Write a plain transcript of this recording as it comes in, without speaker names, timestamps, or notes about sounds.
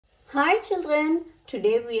Hi children,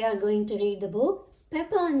 today we are going to read the book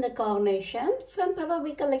Peppa and the Coronation from Peppa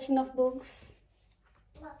Pig collection of books.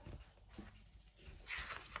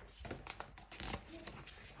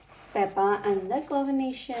 Peppa and the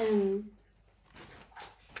Coronation.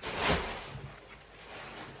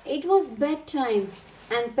 It was bedtime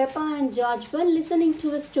and Peppa and George were listening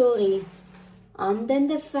to a story. And then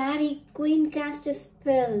the fairy queen cast a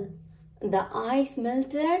spell. The ice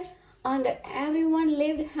melted and everyone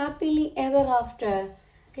lived happily ever after.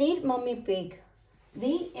 Read Mummy Pig.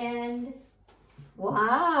 The end.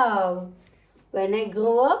 Wow! When I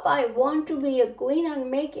grow up, I want to be a queen and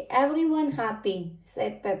make everyone happy,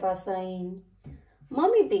 said Peppa, sighing.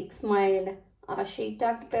 Mummy Pig smiled as she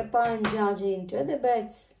tucked Peppa and George into the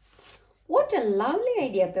beds. What a lovely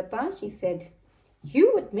idea, Peppa, she said.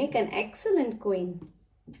 You would make an excellent queen.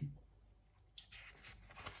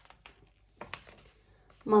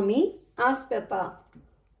 Mummy, asked Peppa,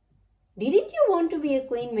 didn't you want to be a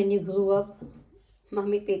queen when you grew up?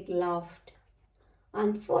 Mummy Pig laughed.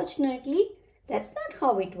 Unfortunately, that's not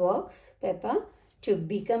how it works, Peppa. To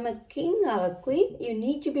become a king or a queen, you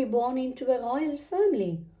need to be born into a royal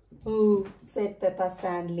family. Oh, said Peppa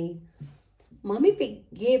sadly. Mummy Pig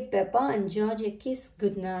gave Peppa and George a kiss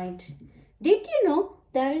goodnight. Did you know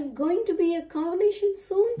there is going to be a coronation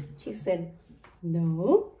soon? She said.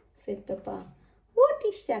 No, said Peppa. What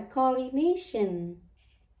is a coronation?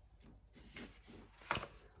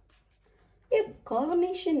 A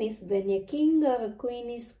coronation is when a king or a queen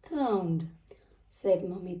is crowned, said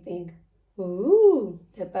Mummy Pig. Ooh,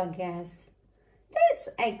 Peppa gasped. That's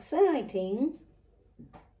exciting.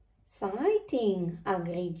 Exciting,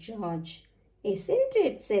 agreed George. Isn't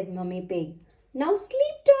it? Said Mummy Pig. Now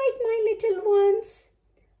sleep tight, my little ones.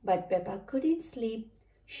 But Peppa couldn't sleep.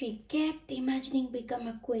 She kept imagining becoming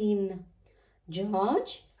a queen.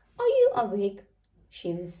 George, are you awake?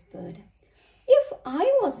 She whispered. If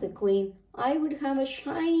I was a queen, I would have a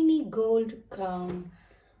shiny gold crown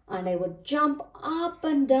and I would jump up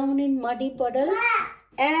and down in muddy puddles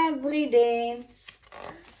every day.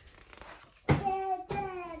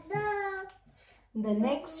 The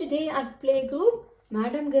next day at playgroup,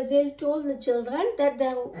 Madam Gazelle told the children that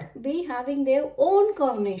they will be having their own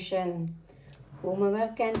coronation. Whomever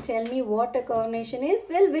can tell me what a coronation is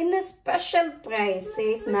will win a special prize,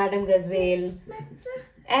 says Madam Gazelle.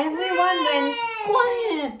 Everyone went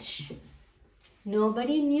quiet.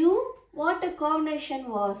 Nobody knew what a coronation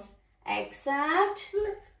was except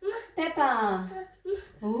Peppa.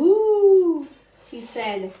 Ooh, she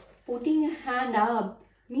said, putting a hand up.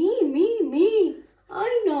 Me.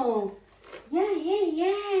 I know.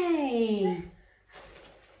 Yay.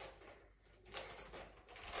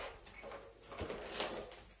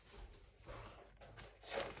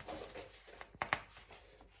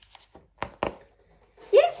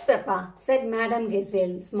 Yes, Peppa, said Madam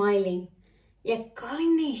Gazelle, smiling. A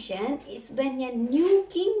coronation is when a new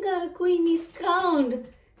king or queen is crowned,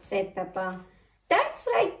 said Peppa. That's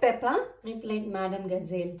right, Peppa, replied Madam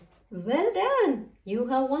Gazelle. Well done. You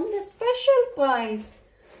have won the special prize.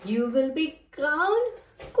 You will be crowned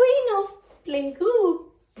Queen of Playgroup.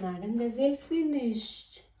 Madam Gazelle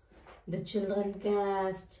finished. The children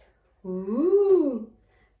gasped. Ooh!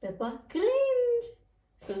 Peppa grinned.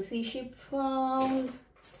 Susie Sheep frowned.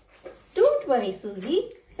 Don't worry,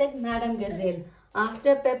 Susie, said Madam Gazelle.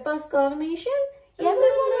 After Peppa's coronation, everyone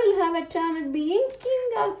will have a turn at being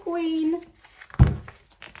king or queen.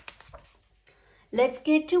 Let's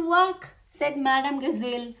get to work, said Madam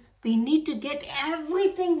Gazelle. We need to get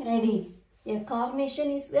everything ready. A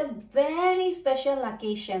coronation is a very special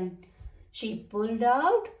occasion. She pulled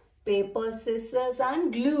out paper, scissors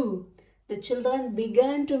and glue. The children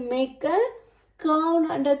began to make a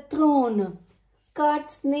crown and a throne.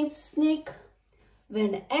 Cut, snip, snick.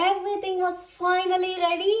 When everything was finally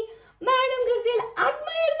ready, Madam Gazelle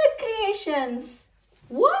admired the creations.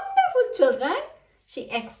 Wonderful, children, she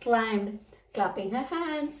exclaimed, clapping her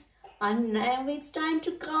hands. And now it's time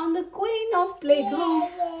to crown the Queen of Playgroup.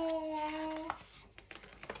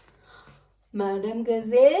 Madam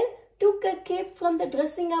Gazelle took a cape from the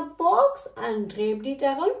dressing up box and draped it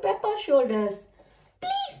around Peppa's shoulders.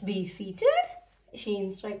 Please be seated, she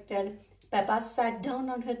instructed. Peppa sat down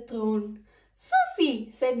on her throne. Susie,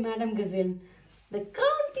 said Madam Gazelle. The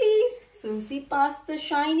crown, please. Susie passed the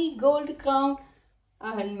shiny gold crown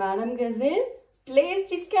and Madam Gazelle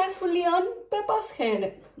placed it carefully on Peppa's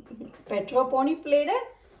head. Petro Pony played a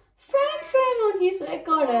fanfare on his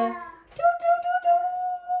recorder. Toot, toot, toot,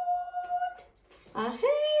 toot.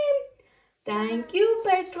 Ahem. Thank you,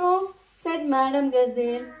 Petro, said Madam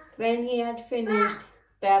Gazelle when he had finished.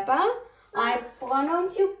 Peppa, I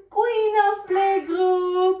pronounce you Queen of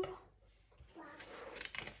Playgroup.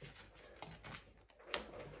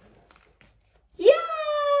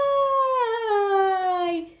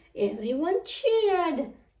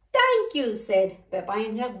 you, said Peppa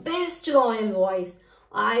in her best royal voice.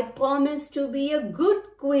 I promise to be a good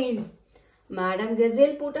queen. Madam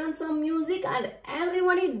Gazelle put on some music and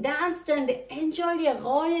everybody danced and enjoyed a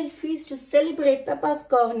royal feast to celebrate Peppa's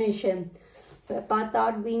coronation. Peppa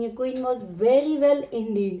thought being a queen was very well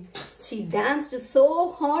indeed. She danced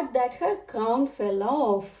so hard that her crown fell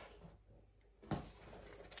off.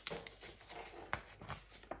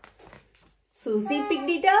 Susie picked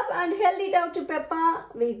it up and held it out to Peppa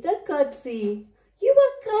with a curtsy. "You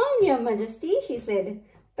were crowned, Your Majesty," she said.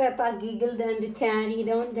 Peppa giggled and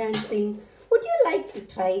carried on dancing. "Would you like to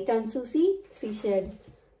try it on, Susie?" she said.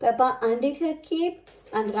 Peppa undid her cape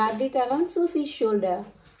and wrapped it around Susie's shoulder.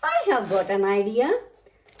 "I have got an idea.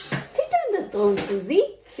 Sit on the throne, Susie,"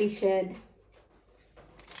 she said.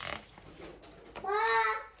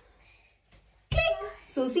 Click!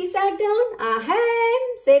 Susie sat down. "Ahem,"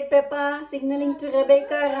 said Peppa, signaling to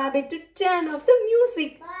Rebecca Rabbit to turn off the music.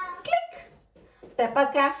 Click! Peppa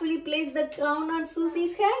carefully placed the crown on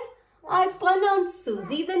Susie's head. "I pronounce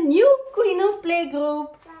Susie the new queen of playgroup."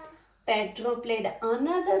 Pedro played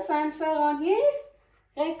another fanfare on his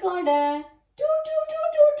recorder. Toot, toot, toot,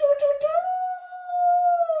 toot, toot, toot, toot.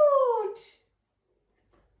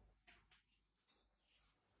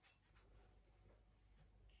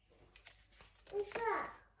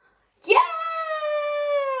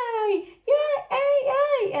 Yay! Yay! Yay!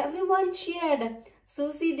 Yay! Everyone cheered.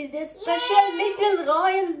 Susie did a special little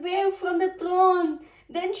royal wave from the throne.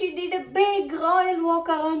 Then she did a big royal walk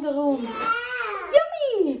around the room.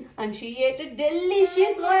 Yummy! And she ate a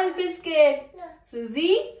delicious royal biscuit.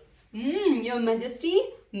 Susie, Your Majesty,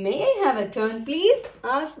 may I have a turn, please?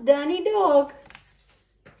 Asked Danny Dog.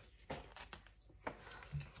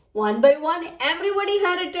 One by one, everybody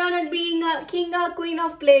had a turn at being a king or queen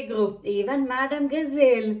of playgroup. Even Madam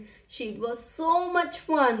Gazelle. She was so much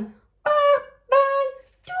fun. Bark, bark,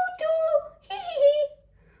 toot, hee hee.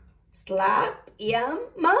 Slap, yum,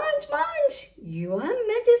 munch, munch. Your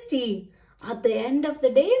Majesty. At the end of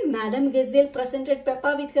the day, Madam Gazelle presented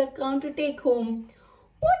Peppa with her crown to take home.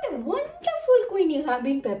 "What a wonderful queen you have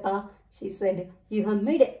been, Peppa," she said. "You have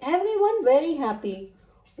made everyone very happy."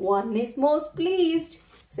 "One is most pleased,"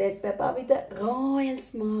 said Peppa with a royal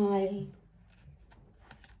smile.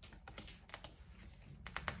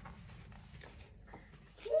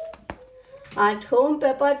 At home,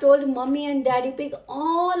 Peppa told Mummy and Daddy Pig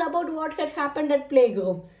all about what had happened at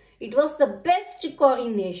playgroup. "It was the best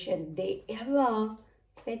coronation they ever,"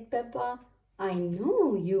 said Peppa. "I know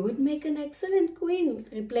you would make an excellent queen,"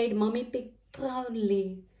 replied Mummy Pig proudly.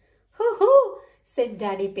 "Ho ho," said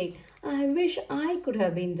Daddy Pig. "I wish I could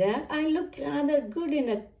have been there. I look rather good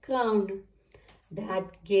in a crown."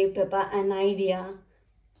 That gave Peppa an idea.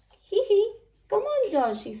 "Hee hee, come on,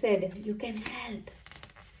 George," she said. "You can help."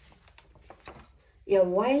 A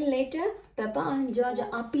while later, Peppa and George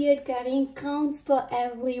appeared carrying crowns for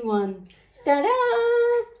everyone. "Ta-da!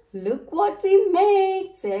 Look what we made,"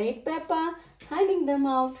 said Peppa, handing them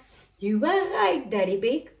out. "You were right, Daddy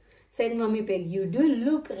Pig," said Mummy Pig. "You do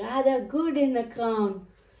look rather good in a crown."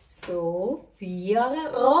 "So, we are a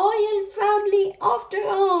royal family after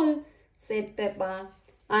all," said Peppa.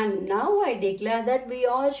 "And now I declare that we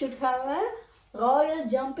all should have a royal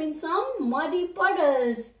jump in some muddy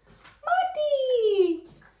puddles." "Muddy!"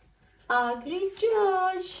 agreed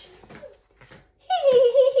George.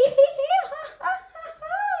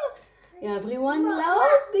 "Everyone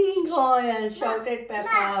loves being royal," shouted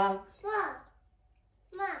Peppa.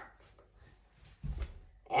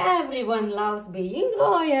 "Everyone loves being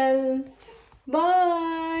royal.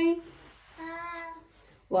 Bye."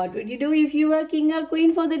 What would you do if you were king or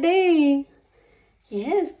queen for the day?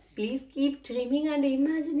 Yes, please keep dreaming and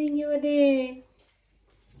imagining your day.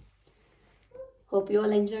 Hope you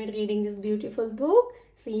all enjoyed reading this beautiful book.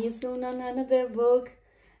 See you soon on another book.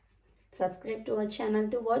 Subscribe to our channel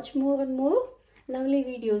to watch more and more lovely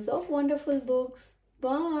videos of wonderful books.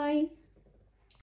 Bye.